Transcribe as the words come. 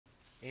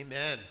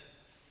Amen.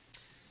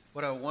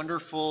 What a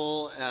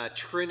wonderful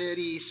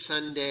Trinity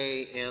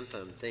Sunday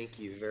anthem. Thank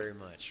you very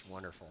much.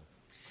 Wonderful.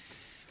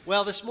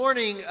 Well, this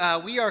morning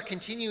we are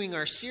continuing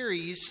our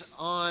series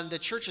on the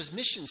church's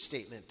mission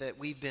statement that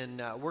we've been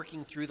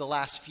working through the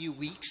last few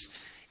weeks.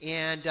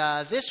 And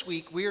this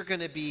week we are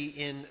going to be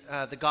in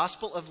the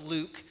Gospel of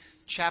Luke,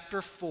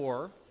 chapter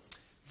 4,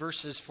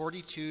 verses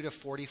 42 to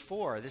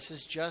 44. This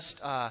is just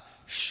a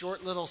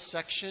short little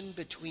section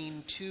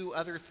between two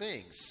other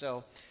things.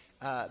 So,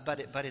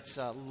 but it's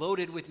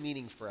loaded with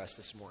meaning for us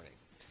this morning.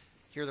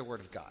 Hear the word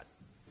of God.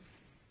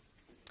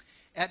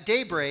 At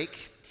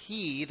daybreak,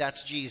 he,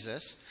 that's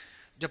Jesus,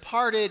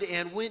 departed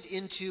and went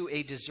into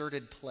a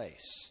deserted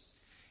place.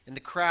 And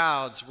the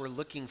crowds were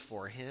looking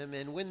for him,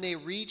 and when they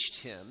reached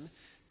him,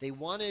 they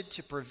wanted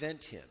to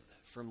prevent him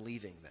from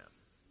leaving them.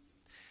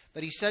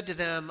 But he said to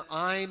them,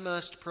 I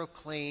must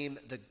proclaim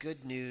the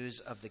good news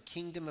of the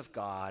kingdom of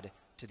God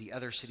to the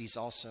other cities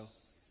also,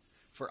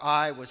 for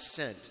I was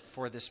sent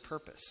for this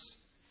purpose.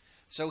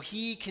 So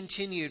he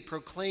continued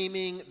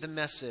proclaiming the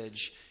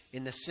message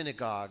in the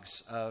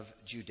synagogues of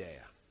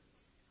Judea.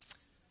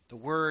 The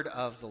word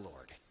of the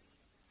Lord.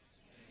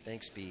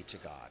 Thanks be to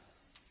God.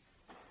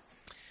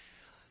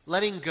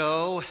 Letting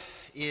go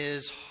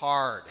is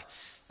hard.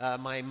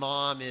 My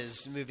mom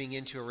is moving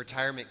into a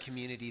retirement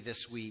community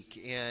this week,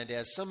 and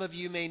as some of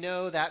you may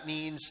know, that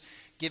means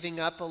giving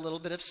up a little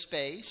bit of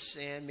space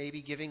and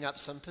maybe giving up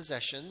some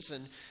possessions,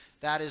 and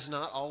that is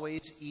not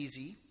always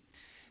easy.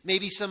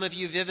 Maybe some of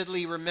you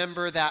vividly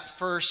remember that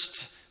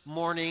first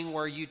morning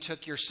where you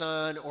took your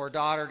son or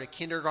daughter to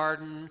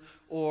kindergarten,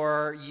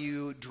 or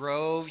you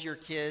drove your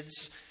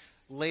kids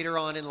later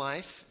on in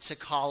life to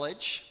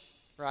college.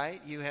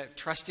 Right? You have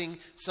trusting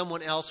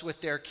someone else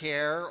with their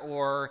care,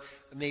 or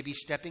maybe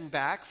stepping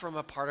back from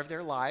a part of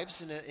their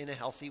lives in a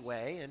healthy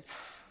way, and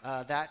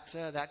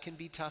that can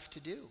be tough to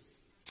do.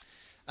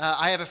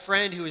 I have a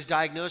friend who was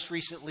diagnosed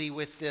recently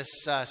with this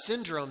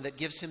syndrome that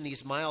gives him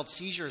these mild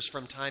seizures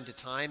from time to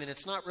time, and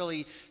it's not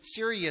really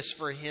serious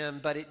for him,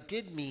 but it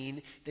did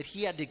mean that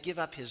he had to give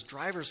up his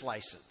driver's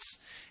license,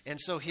 and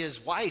so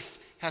his wife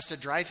has to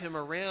drive him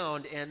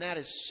around, and that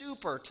is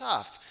super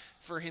tough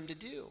for him to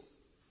do.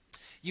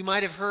 You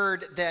might have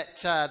heard that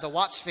the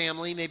Watts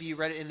family, maybe you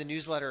read it in the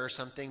newsletter or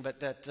something,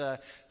 but that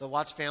the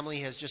Watts family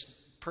has just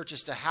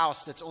purchased a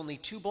house that's only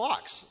 2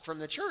 blocks from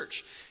the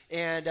church.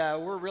 And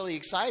we're really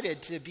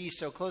excited to be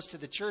so close to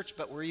the church,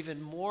 but we're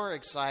even more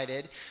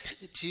excited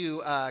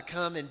to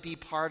come and be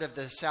part of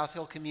the South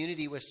Hill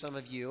community with some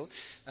of you.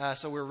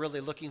 So we're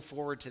really looking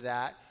forward to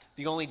that.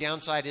 The only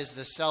downside is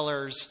the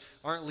sellers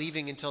aren't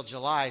leaving until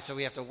July, so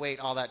we have to wait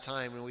all that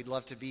time, and we'd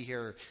love to be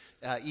here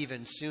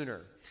even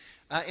sooner.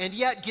 And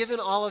yet, given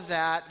all of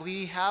that,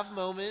 we have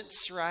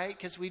moments, right?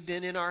 Because we've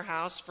been in our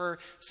house for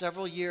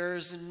several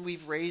years, and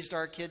we've raised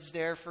our kids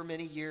there for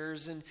many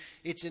years, and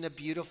it's in a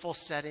beautiful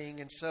setting.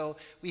 And so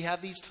we have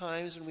these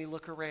times when we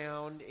look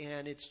around,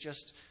 and it's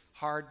just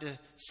hard to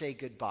say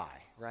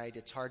goodbye, right?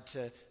 It's hard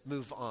to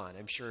move on.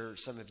 I'm sure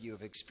some of you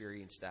have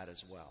experienced that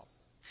as well.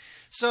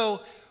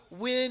 So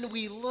when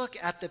we look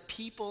at the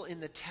people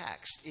in the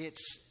text,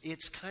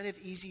 it's kind of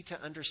easy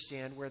to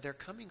understand where they're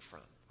coming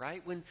from.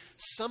 Right? When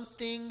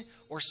something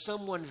or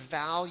someone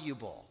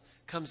valuable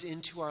comes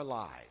into our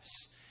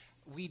lives,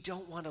 we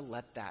don't want to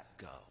let that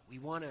go. We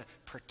want to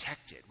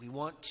protect it. We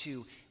want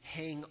to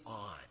hang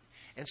on.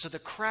 And so the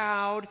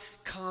crowd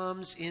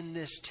comes in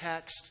this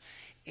text,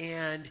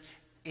 and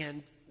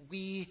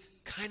we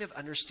kind of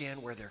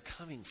understand where they're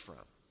coming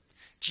from.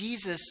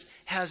 Jesus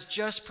has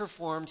just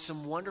performed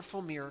some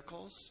wonderful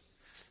miracles.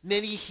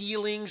 Many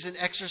healings and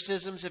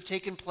exorcisms have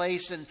taken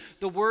place, and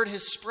the word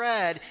has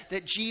spread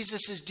that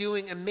Jesus is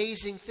doing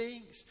amazing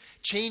things,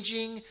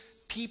 changing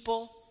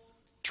people,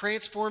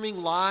 transforming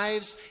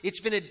lives. It's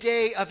been a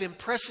day of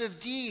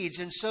impressive deeds,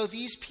 and so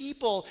these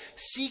people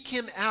seek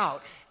him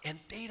out, and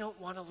they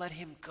don't want to let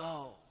him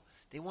go.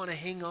 They want to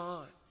hang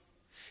on.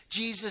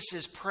 Jesus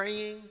is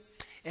praying.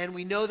 And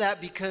we know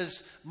that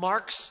because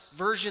Mark's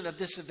version of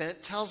this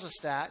event tells us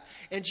that.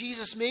 And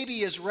Jesus maybe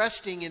is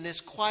resting in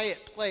this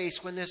quiet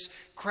place when this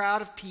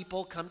crowd of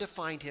people come to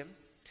find him.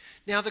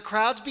 Now, the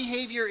crowd's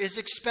behavior is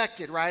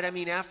expected, right? I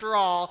mean, after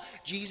all,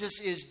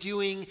 Jesus is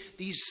doing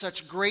these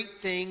such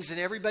great things, and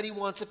everybody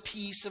wants a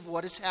piece of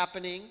what is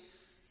happening.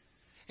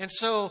 And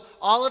so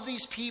all of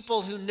these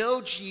people who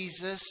know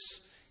Jesus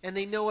and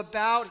they know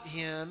about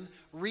him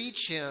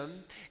reach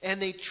him,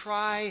 and they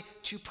try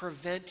to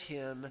prevent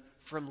him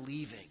from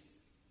leaving.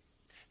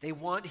 They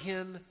want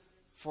him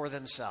for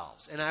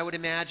themselves. And I would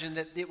imagine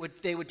that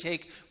they would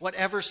take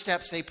whatever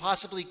steps they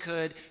possibly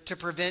could to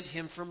prevent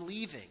him from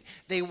leaving.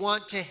 They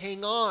want to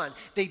hang on.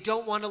 They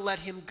don't want to let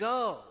him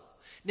go.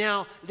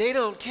 Now, they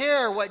don't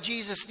care what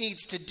Jesus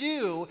needs to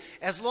do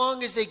as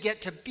long as they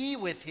get to be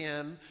with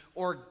him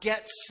or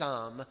get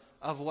some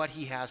of what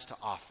he has to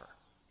offer.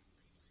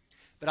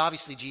 But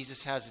obviously,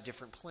 Jesus has a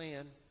different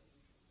plan.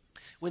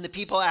 When the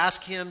people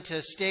ask him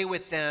to stay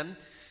with them,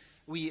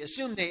 we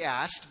assume they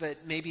asked,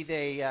 but maybe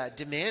they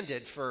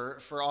demanded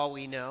for all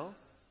we know.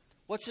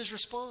 What's his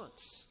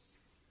response?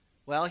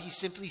 Well, he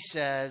simply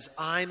says,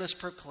 I must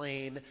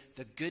proclaim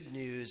the good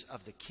news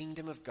of the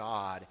kingdom of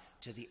God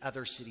to the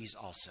other cities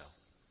also,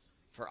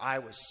 for I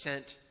was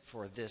sent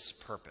for this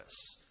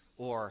purpose,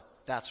 or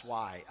that's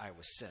why I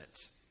was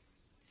sent.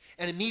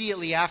 And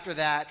immediately after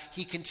that,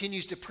 he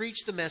continues to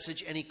preach the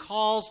message, and he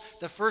calls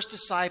the first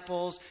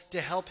disciples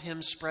to help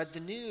him spread the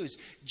news.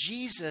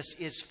 Jesus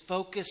is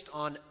focused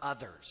on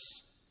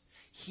others.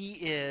 He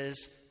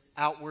is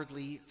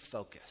outwardly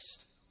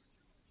focused.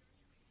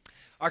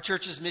 Our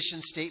church's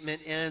mission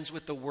statement ends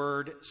with the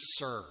word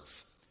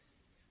serve.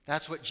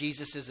 That's what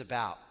Jesus is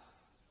about.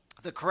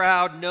 The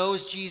crowd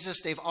knows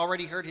Jesus. They've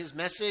already heard his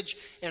message.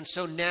 And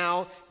so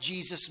now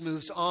Jesus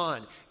moves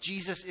on.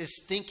 Jesus is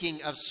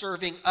thinking of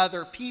serving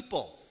other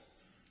people.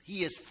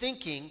 He is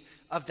thinking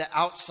of the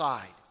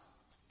outside.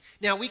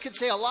 Now, we could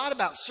say a lot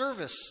about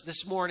service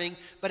this morning,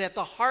 but at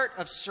the heart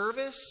of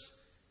service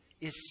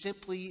is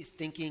simply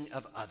thinking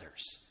of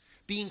others.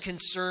 Being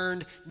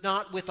concerned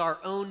not with our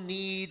own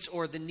needs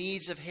or the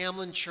needs of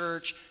Hamlin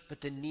Church, but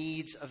the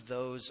needs of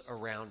those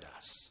around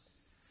us.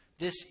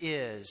 This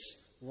is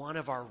one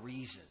of our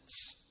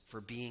reasons for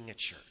being a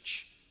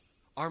church.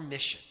 Our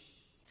mission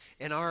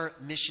and our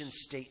mission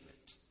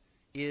statement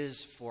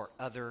is for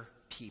other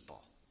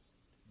people.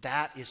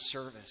 That is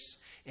service,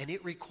 and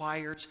it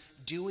requires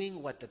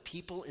doing what the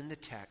people in the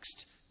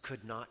text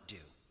could not do.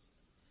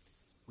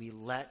 We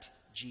let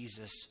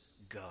Jesus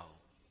go.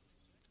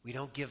 We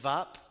don't give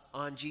up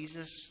on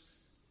Jesus,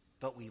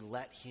 but we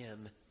let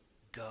him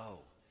go.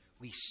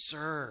 We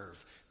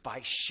serve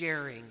by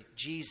sharing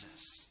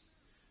Jesus.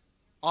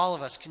 All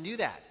of us can do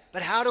that.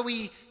 But how do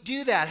we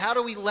do that? How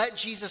do we let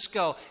Jesus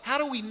go? How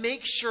do we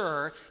make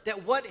sure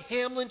that what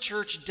Hamlin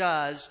Church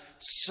does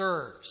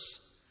serves?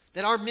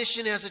 That our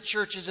mission as a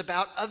church is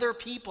about other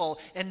people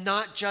and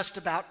not just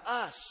about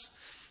us?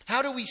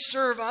 How do we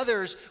serve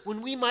others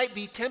when we might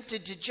be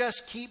tempted to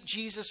just keep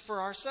Jesus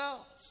for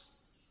ourselves?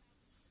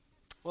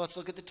 Well, let's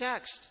look at the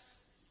text.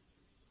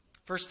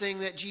 First thing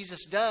that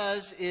Jesus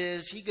does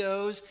is he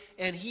goes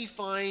and he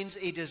finds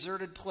a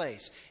deserted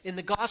place. In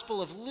the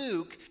Gospel of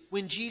Luke,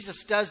 when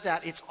Jesus does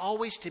that, it's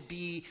always to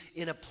be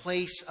in a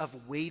place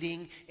of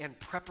waiting and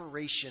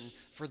preparation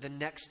for the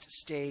next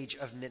stage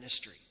of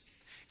ministry.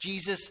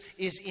 Jesus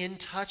is in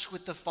touch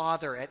with the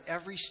Father at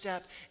every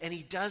step, and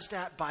he does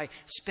that by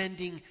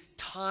spending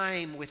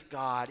time with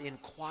God in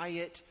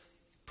quiet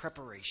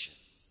preparation,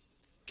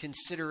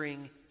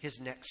 considering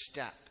his next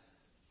step.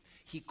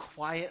 He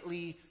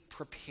quietly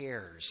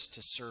prepares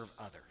to serve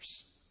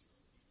others.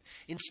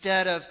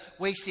 Instead of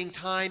wasting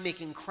time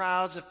making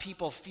crowds of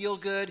people feel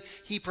good,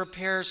 he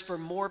prepares for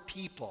more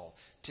people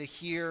to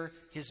hear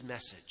his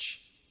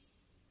message.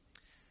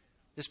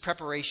 This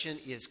preparation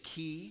is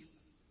key.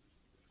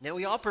 Now,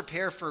 we all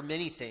prepare for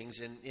many things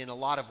in a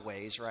lot of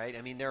ways, right?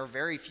 I mean, there are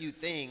very few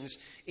things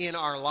in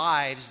our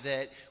lives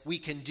that we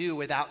can do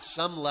without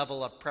some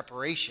level of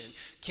preparation.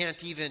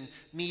 Can't even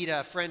meet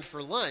a friend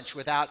for lunch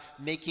without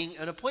making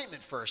an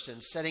appointment first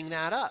and setting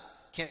that up.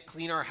 Can't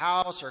clean our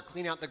house or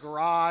clean out the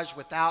garage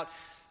without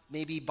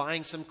maybe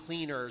buying some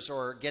cleaners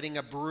or getting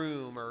a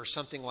broom or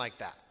something like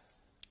that.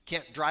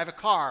 Can't drive a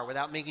car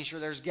without making sure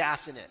there's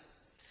gas in it.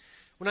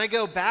 When I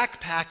go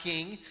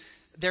backpacking,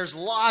 there's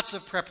lots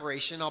of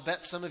preparation. I'll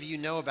bet some of you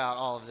know about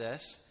all of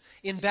this.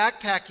 In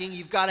backpacking,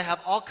 you've got to have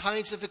all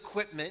kinds of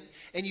equipment,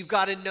 and you've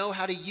got to know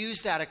how to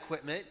use that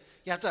equipment.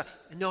 You have to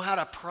know how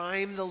to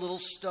prime the little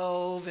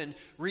stove and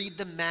read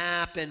the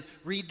map and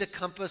read the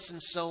compass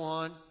and so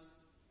on.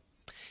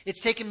 It's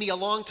taken me a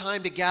long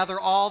time to gather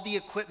all the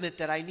equipment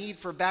that I need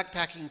for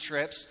backpacking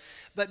trips,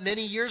 but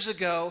many years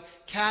ago,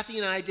 Kathy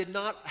and I did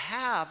not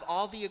have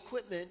all the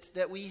equipment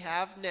that we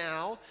have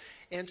now.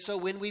 And so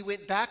when we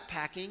went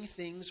backpacking,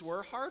 things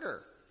were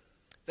harder.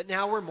 But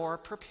now we're more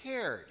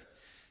prepared.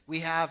 We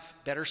have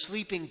better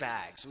sleeping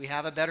bags. We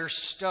have a better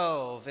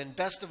stove. And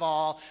best of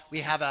all, we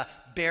have a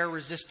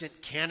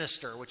bear-resistant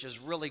canister, which is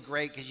really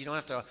great because you don't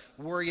have to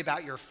worry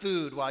about your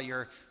food while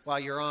you're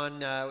on,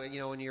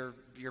 when you're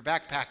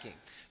backpacking.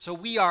 So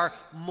we are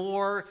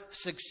more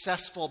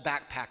successful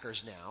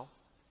backpackers now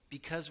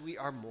because we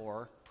are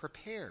more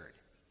prepared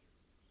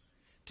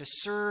to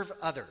serve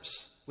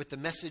others with the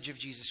message of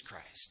Jesus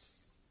Christ.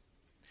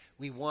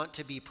 We want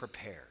to be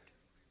prepared.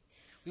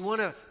 We want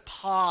to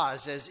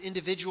pause as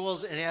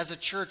individuals and as a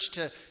church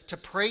to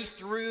pray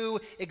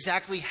through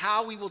exactly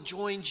how we will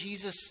join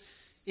Jesus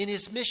in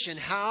his mission,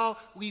 how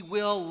we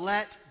will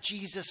let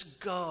Jesus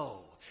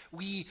go.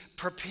 We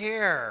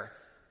prepare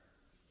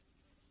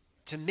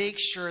to make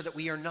sure that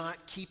we are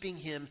not keeping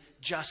him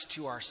just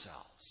to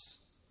ourselves.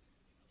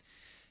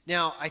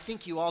 Now, I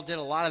think you all did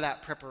a lot of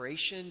that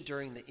preparation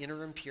during the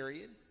interim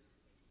period.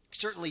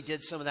 Certainly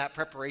did some of that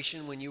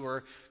preparation when you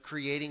were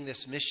creating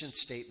this mission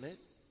statement.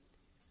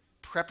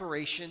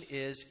 Preparation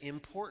is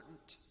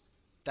important.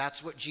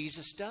 That's what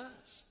Jesus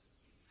does.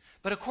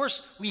 But of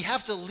course, we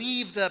have to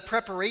leave the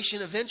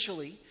preparation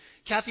eventually.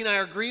 Kathy and I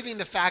are grieving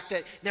the fact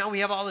that now we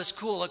have all this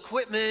cool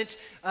equipment,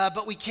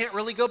 but we can't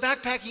really go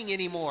backpacking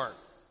anymore.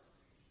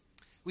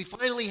 We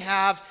finally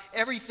have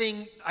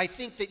everything I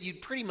think that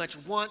you'd pretty much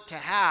want to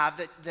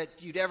have,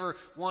 that you'd ever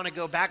want to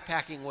go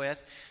backpacking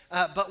with,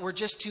 but we're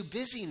just too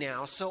busy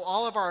now, so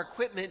all of our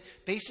equipment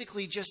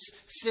basically just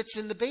sits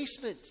in the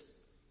basement.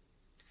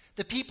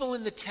 The people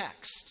in the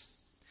text,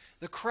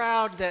 the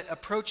crowd that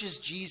approaches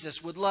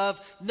Jesus, would love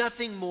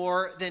nothing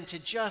more than to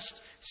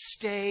just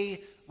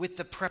stay with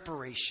the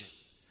preparation.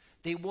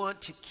 They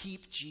want to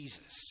keep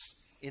Jesus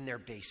in their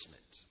basement.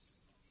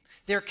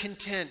 They're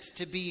content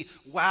to be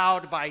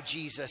wowed by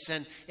Jesus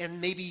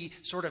and maybe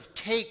sort of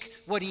take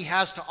what he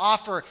has to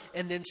offer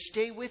and then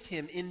stay with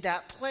him in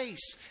that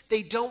place.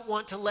 They don't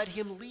want to let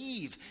him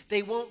leave.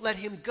 They won't let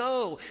him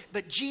go.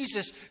 But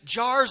Jesus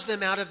jars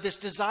them out of this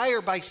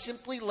desire by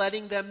simply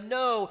letting them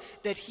know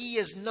that he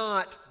is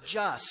not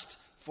just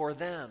for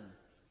them.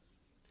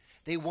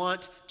 They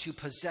want to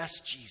possess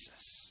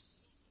Jesus,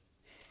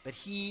 but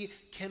he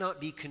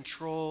cannot be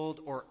controlled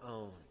or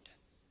owned.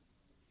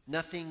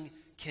 Nothing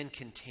can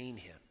contain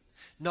him.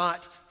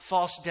 Not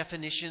false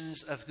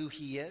definitions of who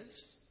he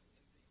is.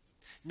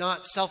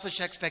 Not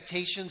selfish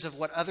expectations of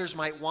what others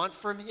might want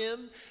from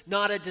him.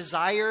 Not a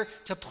desire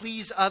to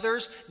please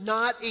others.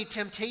 Not a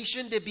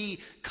temptation to be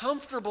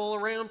comfortable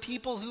around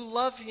people who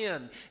love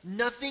him.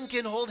 Nothing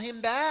can hold him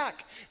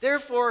back.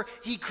 Therefore,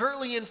 he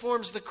curtly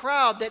informs the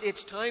crowd that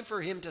it's time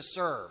for him to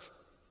serve.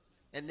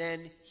 And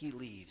then he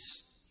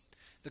leaves.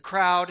 The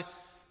crowd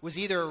was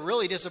either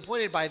really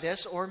disappointed by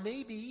this, or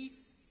maybe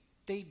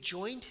they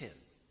joined him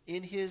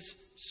in his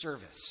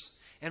service,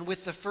 and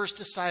with the first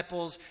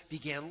disciples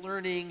began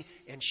learning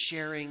and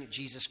sharing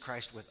Jesus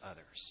Christ with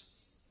others.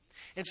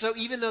 And so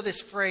even though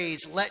this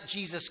phrase, "let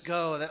Jesus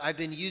go," that I've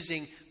been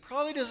using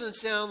probably doesn't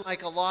sound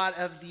like a lot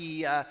of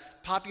the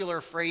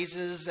popular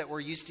phrases that we're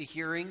used to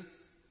hearing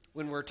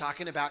when we're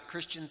talking about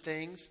Christian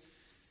things,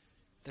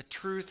 the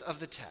truth of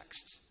the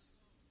text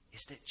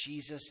is that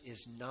Jesus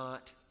is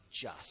not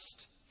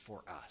just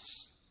for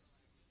us.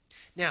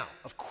 Now,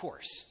 of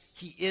course,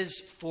 he is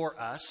for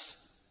us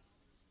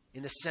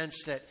in the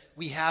sense that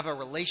we have a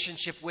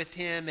relationship with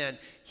him and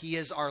he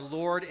is our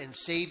Lord and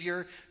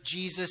Savior.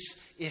 Jesus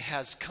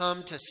has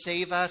come to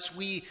save us.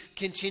 We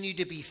continue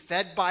to be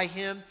fed by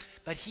him,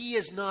 but he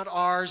is not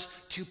ours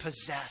to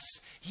possess.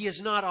 He is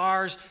not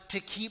ours to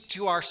keep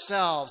to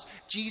ourselves.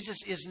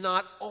 Jesus is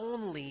not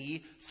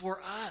only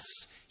for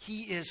us,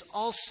 he is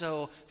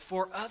also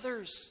for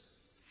others.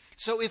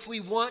 So if we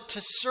want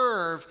to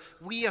serve,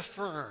 we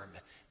affirm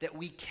that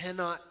we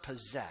cannot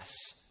possess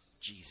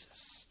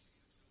Jesus.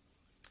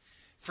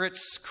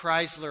 Fritz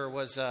Kreisler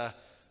was a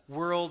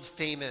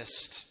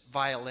world-famous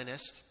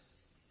violinist.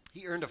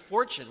 He earned a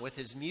fortune with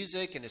his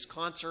music and his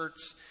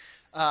concerts,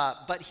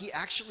 but he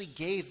actually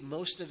gave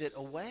most of it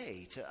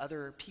away to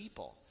other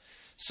people.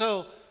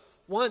 So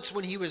once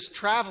when he was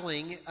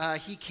traveling,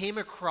 he came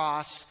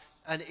across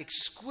an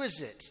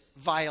exquisite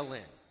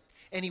violin,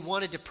 and he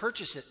wanted to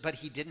purchase it, but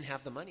he didn't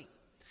have the money.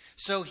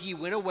 So he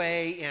went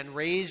away and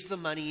raised the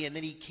money, and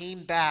then he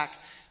came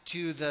back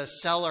to the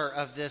seller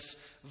of this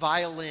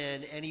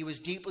violin, and he was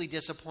deeply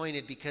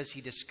disappointed because he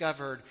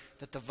discovered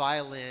that the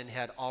violin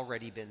had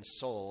already been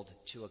sold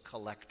to a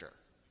collector.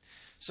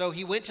 So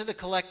he went to the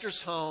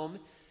collector's home,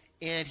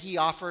 and he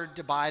offered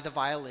to buy the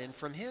violin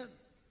from him.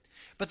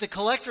 But the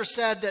collector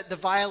said that the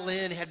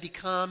violin had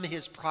become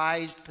his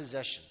prized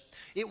possession.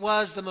 It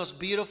was the most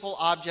beautiful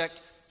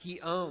object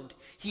he owned.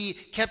 He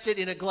kept it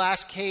in a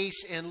glass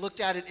case and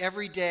looked at it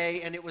every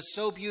day, and it was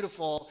so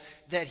beautiful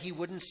that he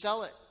wouldn't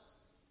sell it.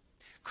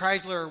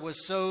 Kreisler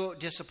was so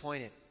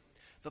disappointed.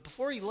 But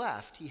before he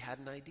left, he had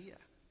an idea.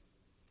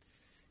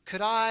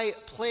 "Could I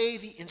play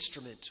the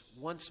instrument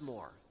once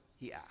more?"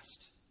 he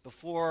asked,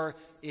 "before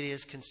it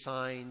is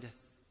consigned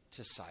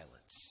to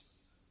silence?"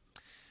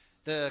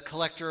 The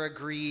collector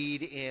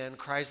agreed, and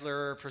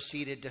Kreisler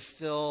proceeded to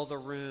fill the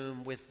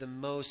room with the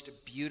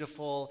most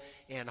beautiful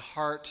and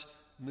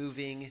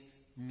heart-moving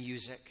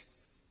music.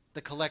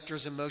 The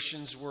collector's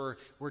emotions were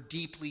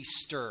deeply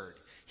stirred.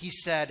 He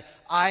said,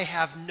 "I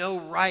have no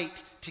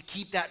right to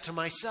keep that to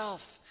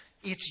myself.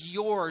 It's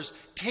yours.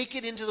 Take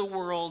it into the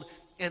world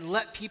and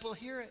let people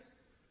hear it."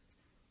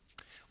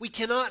 We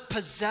cannot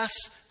possess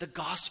the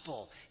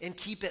gospel and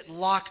keep it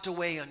locked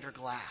away under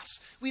glass.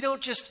 We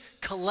don't just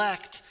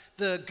collect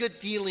the good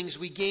feelings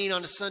we gain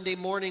on a Sunday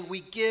morning.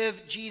 We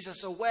give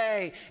Jesus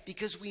away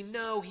because we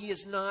know he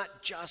is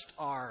not just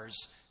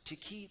ours to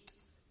keep.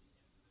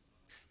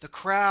 The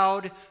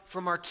crowd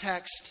from our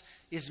text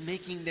is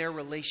making their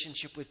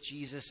relationship with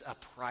Jesus a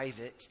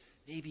private,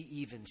 maybe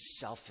even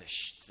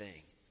selfish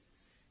thing.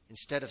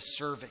 Instead of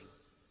serving,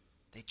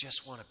 they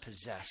just want to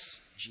possess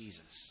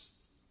Jesus.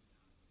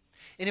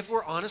 And if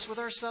we're honest with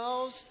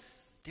ourselves,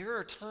 there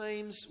are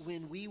times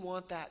when we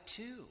want that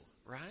too,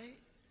 right?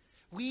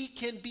 We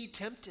can be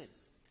tempted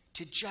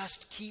to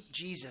just keep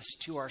Jesus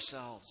to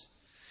ourselves,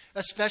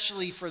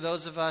 especially for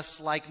those of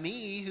us like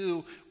me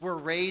who were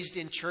raised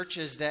in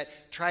churches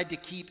that tried to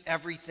keep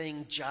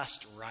everything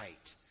just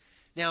right.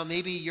 Now,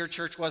 maybe your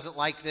church wasn't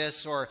like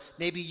this, or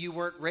maybe you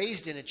weren't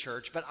raised in a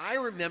church, but I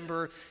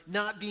remember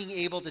not being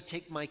able to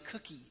take my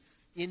cookie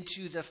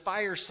into the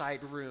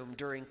fireside room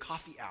during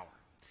coffee hour.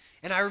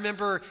 And I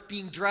remember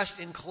being dressed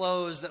in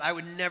clothes that I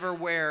would never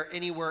wear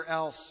anywhere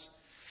else.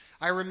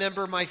 I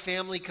remember my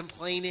family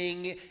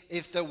complaining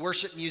if the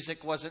worship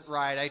music wasn't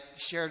right. I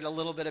shared a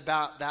little bit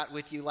about that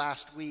with you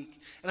last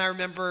week. And I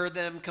remember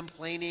them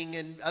complaining,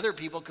 and other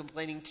people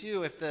complaining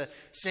too, if the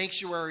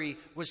sanctuary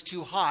was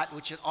too hot,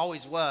 which it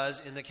always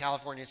was in the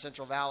California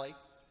Central Valley.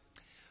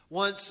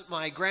 Once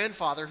my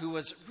grandfather, who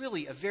was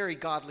really a very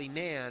godly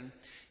man,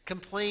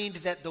 complained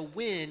that the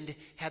wind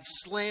had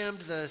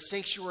slammed the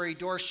sanctuary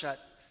door shut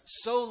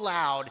so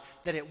loud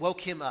that it woke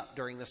him up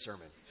during the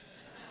sermon.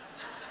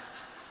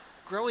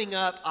 Growing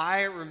up,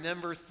 I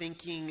remember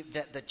thinking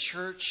that the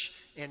church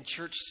and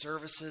church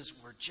services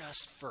were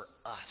just for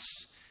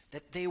us,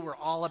 that they were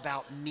all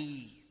about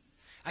me.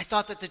 I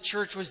thought that the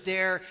church was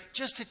there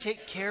just to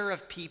take care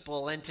of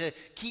people and to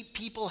keep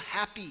people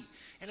happy.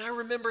 And I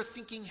remember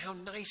thinking how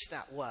nice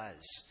that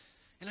was.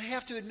 And I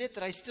have to admit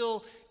that I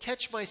still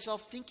catch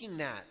myself thinking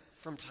that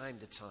from time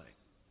to time.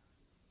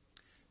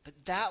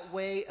 But that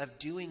way of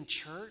doing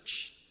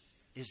church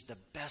is the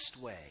best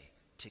way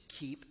to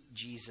keep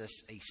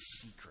Jesus a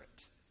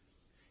secret.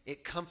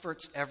 It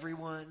comforts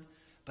everyone,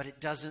 but it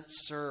doesn't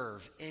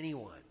serve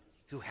anyone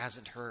who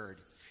hasn't heard.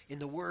 In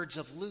the words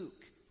of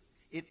Luke,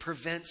 it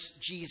prevents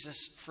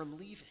Jesus from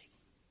leaving.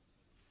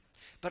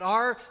 But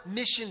our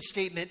mission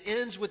statement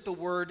ends with the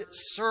word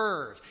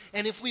serve.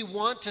 And if we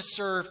want to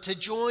serve, to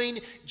join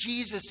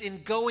Jesus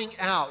in going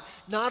out,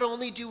 not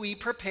only do we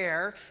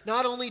prepare,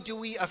 not only do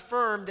we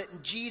affirm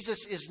that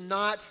Jesus is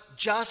not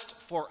just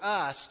for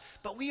us,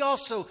 but we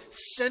also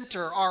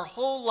center our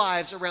whole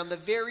lives around the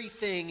very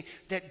thing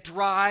that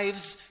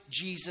drives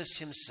Jesus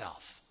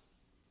himself: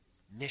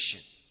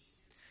 mission.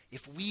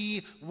 If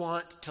we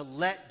want to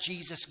let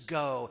Jesus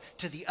go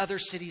to the other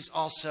cities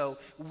also,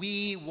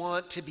 we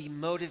want to be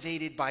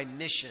motivated by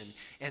mission,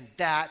 and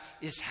that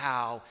is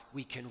how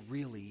we can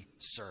really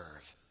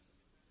serve.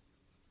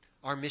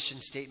 Our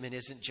mission statement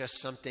isn't just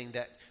something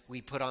that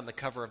we put on the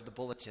cover of the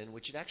bulletin,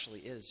 which it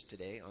actually is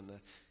today on the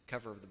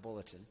cover of the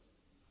bulletin.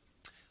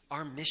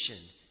 Our mission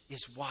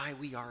is why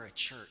we are a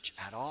church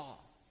at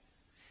all.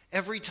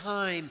 Every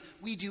time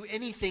we do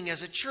anything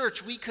as a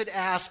church, we could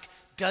ask,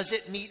 does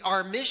it meet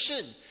our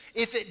mission?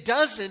 If it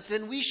doesn't,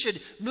 then we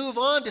should move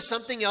on to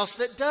something else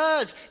that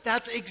does.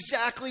 That's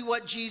exactly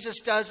what Jesus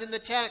does in the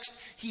text.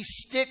 He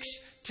sticks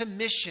to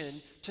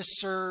mission to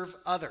serve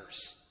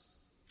others.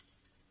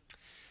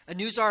 A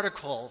news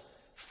article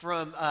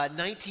from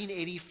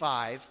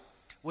 1985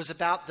 was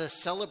about the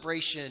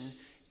celebration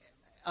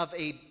of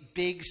a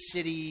big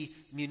city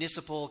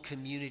municipal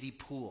community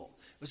pool.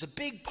 It was a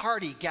big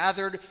party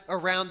gathered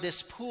around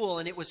this pool,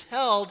 and it was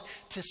held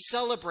to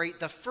celebrate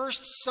the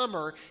first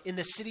summer in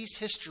the city's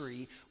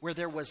history where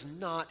there was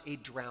not a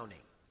drowning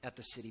at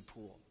the city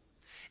pool.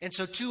 And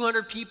so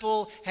 200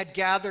 people had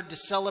gathered to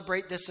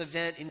celebrate this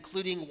event,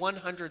 including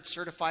 100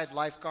 certified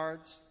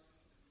lifeguards.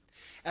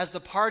 As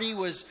the party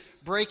was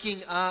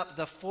breaking up,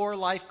 the 4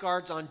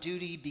 lifeguards on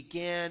duty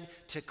began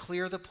to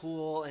clear the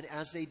pool, and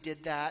as they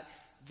did that,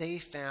 they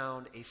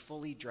found a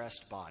fully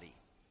dressed body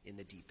in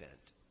the deep end.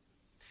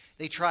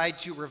 They tried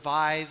to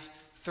revive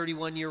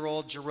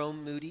 31-year-old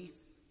Jerome Moody,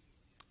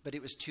 but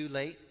it was too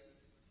late.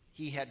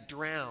 He had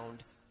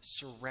drowned,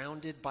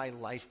 surrounded by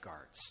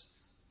lifeguards,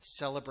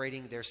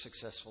 celebrating their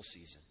successful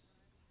season.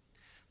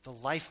 The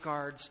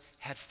lifeguards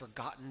had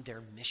forgotten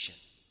their mission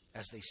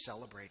as they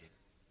celebrated.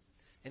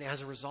 And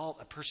as a result,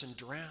 a person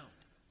drowned.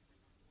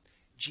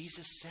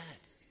 Jesus said,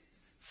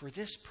 for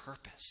this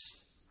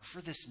purpose,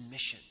 for this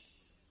mission,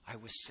 I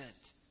was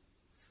sent.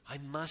 I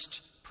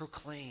must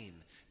proclaim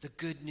the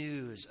good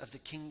news of the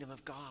kingdom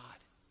of God.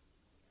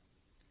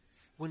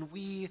 When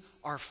we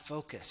are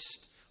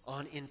focused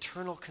on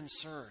internal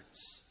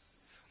concerns,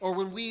 or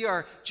when we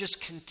are just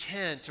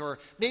content, or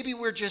maybe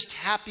we're just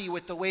happy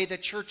with the way the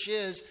church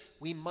is,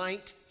 we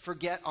might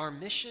forget our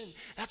mission.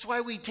 That's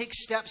why we take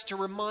steps to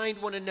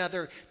remind one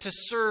another, to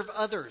serve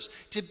others,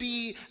 to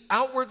be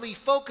outwardly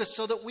focused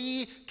so that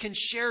we can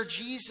share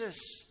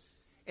Jesus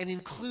and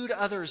include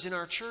others in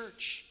our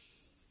church.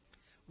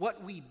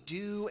 What we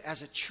do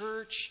as a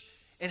church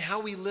and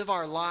how we live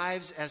our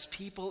lives as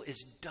people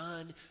is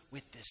done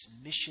with this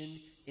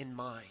mission in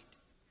mind.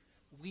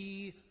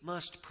 We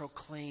must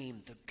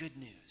proclaim the good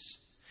news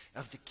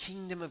of the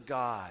kingdom of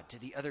God to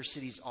the other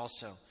cities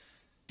also,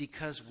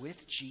 because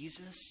with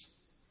Jesus,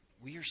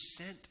 we are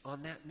sent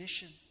on that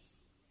mission.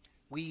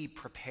 We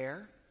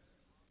prepare.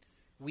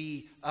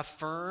 We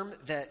affirm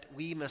that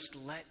we must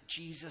let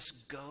Jesus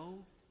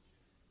go,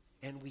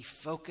 and we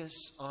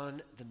focus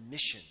on the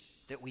mission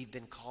that we've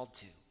been called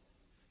to.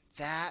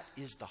 That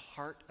is the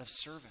heart of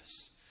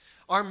service.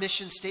 Our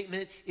mission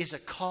statement is a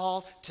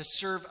call to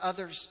serve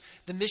others.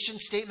 The mission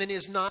statement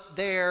is not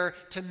there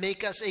to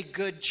make us a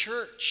good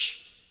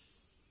church.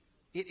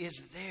 It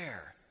is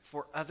there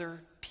for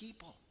other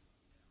people.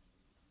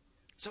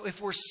 So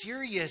if we're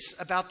serious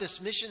about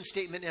this mission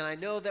statement, and I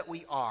know that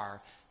we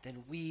are,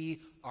 then we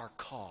are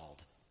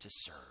called to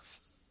serve.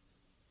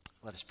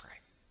 Let us pray.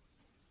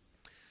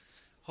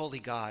 Holy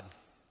God,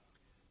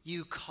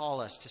 You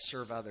call us to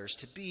serve others,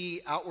 to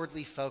be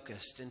outwardly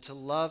focused, and to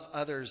love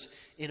others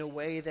in a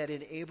way that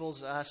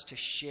enables us to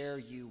share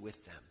you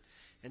with them.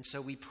 And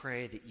so we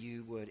pray that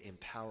you would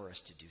empower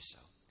us to do so.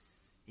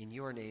 In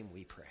your name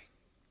we pray.